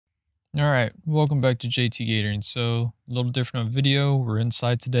All right, welcome back to JTgatoring. So, a little different of video. We're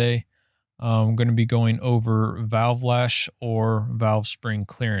inside today. I'm going to be going over valve lash or valve spring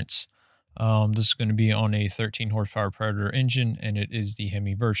clearance. This is going to be on a 13 horsepower Predator engine, and it is the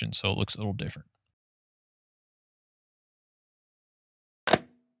HEMI version, so it looks a little different.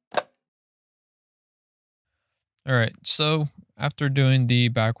 All right, so after doing the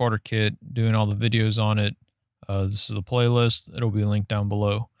backwater kit, doing all the videos on it, this is the playlist. It'll be linked down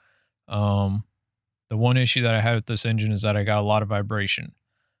below. Um, the one issue that I had with this engine is that I got a lot of vibration.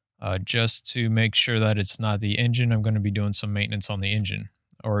 Just to make sure that it's not the engine, I'm going to be doing some maintenance on the engine.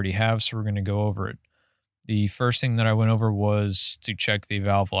 Already have, so we're going to go over it. The first thing that I went over was to check the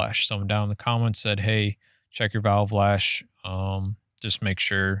valve lash. Someone down in the comments said, "Hey, check your valve lash. Just make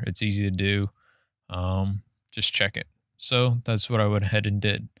sure it's easy to do. Just check it." So that's what I went ahead and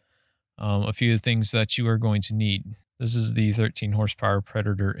did. A few of the things that you are going to need. This is the 13 horsepower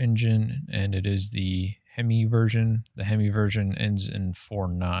Predator engine, and it is the HEMI version. The HEMI version ends in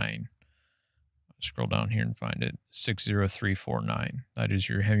 49. Scroll down here and find it. 60349. That is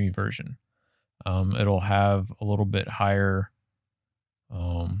your HEMI version. It'll have a little bit higher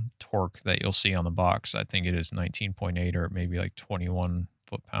torque that you'll see on the box. I think it is 19.8 or maybe like 21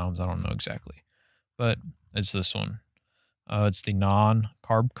 foot-pounds. I don't know exactly, but it's this one. It's the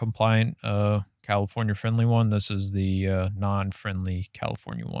non-carb compliant California friendly one. This is the non-friendly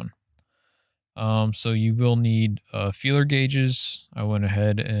California one. So you will need feeler gauges. I went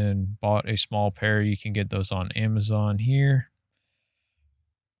ahead and bought a small pair. You can get those on Amazon here.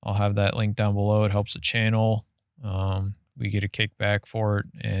 I'll have that link down below. It helps the channel. We get a kickback for it,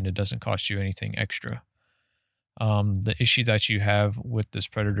 and it doesn't cost you anything extra. The issue that you have with this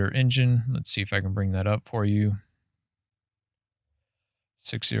Predator engine, let's see if I can bring that up for you.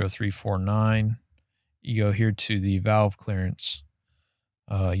 60349. You go here to the valve clearance,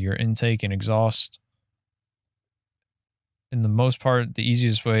 your intake and exhaust. In the most part, the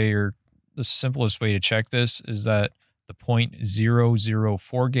easiest way or the simplest way to check this is that the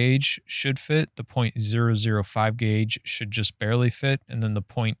 .004 gauge should fit, the .005 gauge should just barely fit, and then the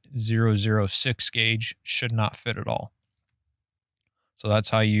 .006 gauge should not fit at all. So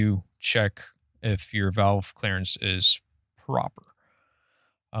that's how you check if your valve clearance is proper.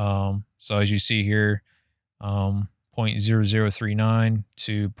 So as you see here, 0.0039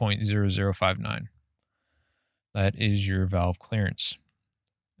 to 0.0059. That is your valve clearance.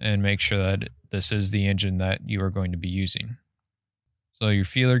 And make sure that this is the engine that you are going to be using. So your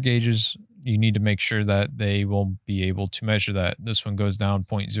feeler gauges, you need to make sure that they will be able to measure that. This one goes down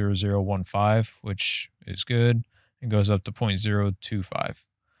 0.0015, which is good, and goes up to 0.025.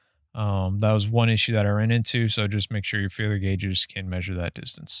 That was one issue that I ran into, so just make sure your feeler gauges can measure that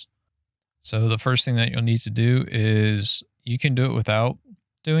distance. So the first thing that you'll need to do is, you can do it without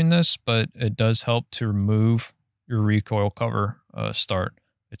doing this, but it does help to remove your recoil cover start.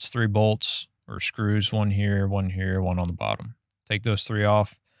 It's 3 bolts or screws, one here, one here, one on the bottom. Take those 3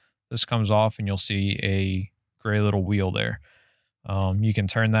 off. This comes off and you'll see a gray little wheel there. You can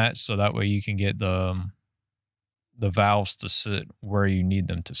turn that so that way you can get the valves to sit where you need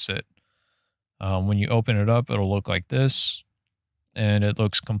them to sit. When you open it up, it'll look like this, and it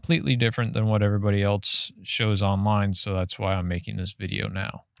looks completely different than what everybody else shows online, so that's why I'm making this video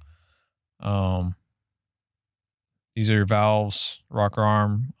now. These are your valves, rocker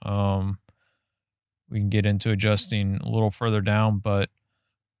arm. We can get into adjusting a little further down, but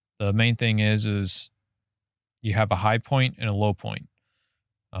the main thing is you have a high point and a low point.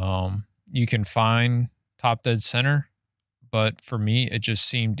 You can find top dead center, but for me, it just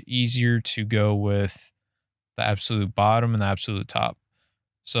seemed easier to go with the absolute bottom and the absolute top.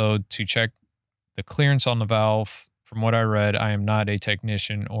 So to check the clearance on the valve, from what I read, I am not a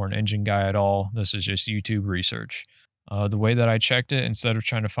technician or an engine guy at all. This is just YouTube research. The way that I checked it, instead of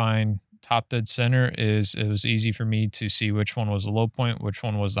trying to find top dead center, is it was easy for me to see which one was the low point, which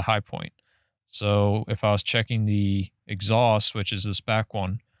one was the high point. So if I was checking the exhaust, which is this back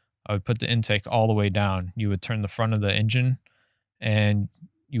one, I would put the intake all the way down. You would turn the front of the engine and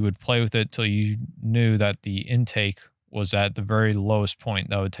you would play with it till you knew that the intake was at the very lowest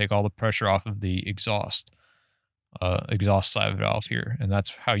point. That would take all the pressure off of the exhaust side valve here. And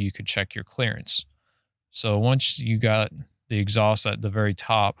that's how you could check your clearance. So once you got the exhaust at the very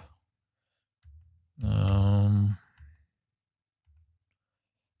top,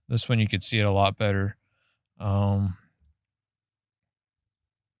 this one you could see it a lot better. We're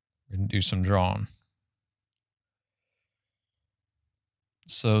going to do some drawing.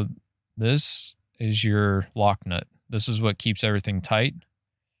 So this is your lock nut. This is what keeps everything tight.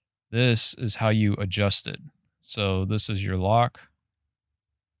 This is how you adjust it. So this is your lock.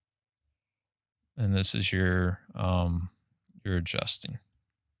 and this is your adjusting.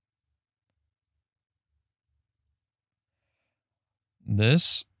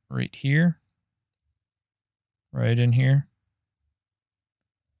 This right here, right in here,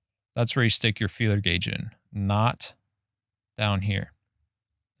 that's where you stick your feeler gauge in, not down here.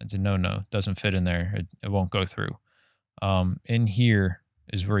 It's a no-no. Doesn't fit in there. It won't go through. In here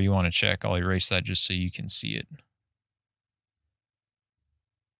is where you want to check. I'll erase that just so you can see it.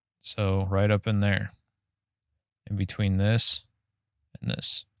 So right up in there, in between this and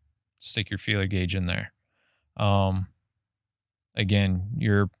this, stick your feeler gauge in there. Again,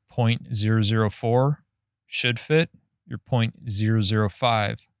 your 0.004 should fit. Your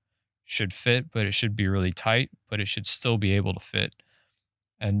 0.005 should fit, but it should be really tight, but it should still be able to fit.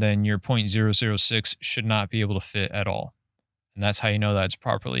 And then your 0.006 should not be able to fit at all. And that's how you know that's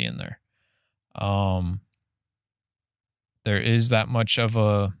properly in there. There is that much of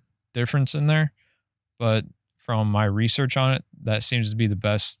a difference in there, but from my research on it, that seems to be the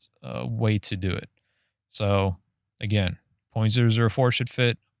best way to do it. So again, 0.004 should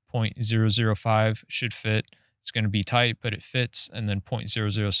fit, 0.005 should fit. It's going to be tight, but it fits. And then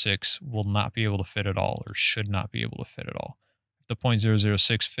 0.006 will not be able to fit at all, or should not be able to fit at all. If the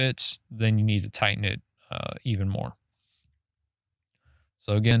 0.006 fits, then you need to tighten it even more.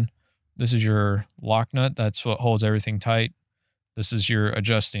 So again, this is your lock nut. That's what holds everything tight. This is your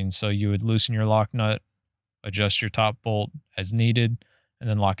adjusting. So you would loosen your lock nut, adjust your top bolt as needed, and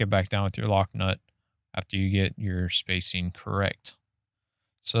then lock it back down with your lock nut after you get your spacing correct.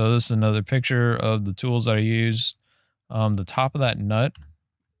 So this is another picture of the tools that I used. The top of that nut,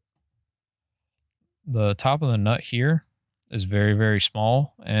 the top of the nut here is very, very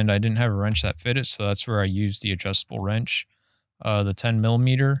small, and I didn't have a wrench that fit it, so that's where I used the adjustable wrench. The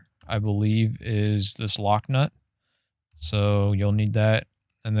 10mm, I believe, is this lock nut. So you'll need that,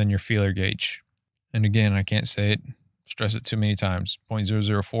 and then your feeler gauge. And again, I can't stress it too many times.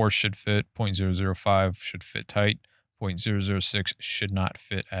 0.004 should fit, 0.005 should fit tight, 0.006 should not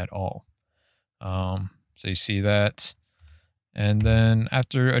fit at all. So you see that. And then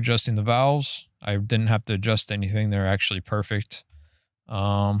after adjusting the valves, I didn't have to adjust anything. They're actually perfect.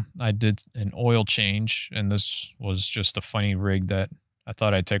 I did an oil change, and this was just a funny rig that I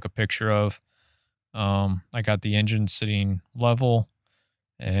thought I'd take a picture of. I got the engine sitting level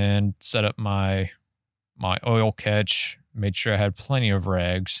and set up my oil catch, made sure I had plenty of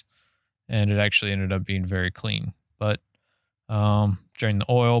rags, and it actually ended up being very clean. But drained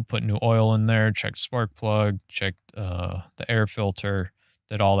the oil, put new oil in there, checked spark plug, checked the air filter,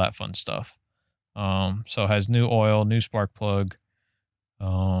 did all that fun stuff. So it has new oil, new spark plug.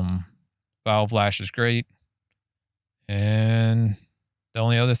 Valve lash is great. And the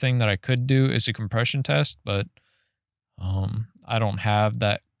only other thing that I could do is a compression test, but I don't have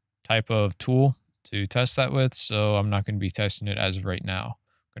that type of tool to test that with, so I'm not going to be testing it as of right now.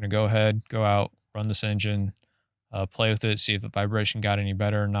 I'm going to go ahead, go out, run this engine, play with it, see if the vibration got any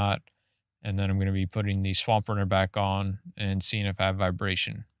better or not, and then I'm going to be putting the swamp runner back on and seeing if I have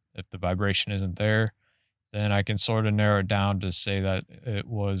vibration. If the vibration isn't there, then I can sort of narrow it down to say that it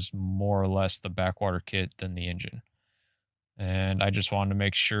was more or less the backwater kit than the engine. And I just wanted to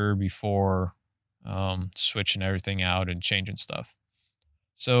make sure before switching everything out and changing stuff.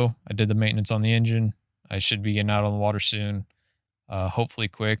 So I did the maintenance on the engine. I should be getting out on the water soon. Hopefully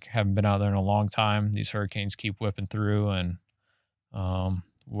quick. Haven't been out there in a long time. These hurricanes keep whipping through, and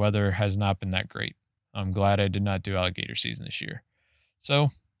weather has not been that great. I'm glad I did not do alligator season this year.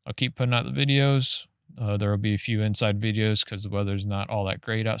 So I'll keep putting out the videos. There will be a few inside videos because the weather's not all that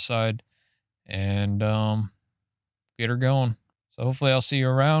great outside. And get her going. So hopefully I'll see you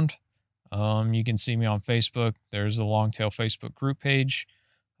around. You can see me on Facebook. There's the Longtail Facebook group page.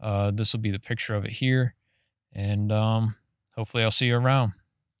 This will be the picture of it here. And hopefully I'll see you around.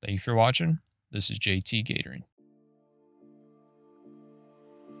 Thank you for watching. This is JTgatoring.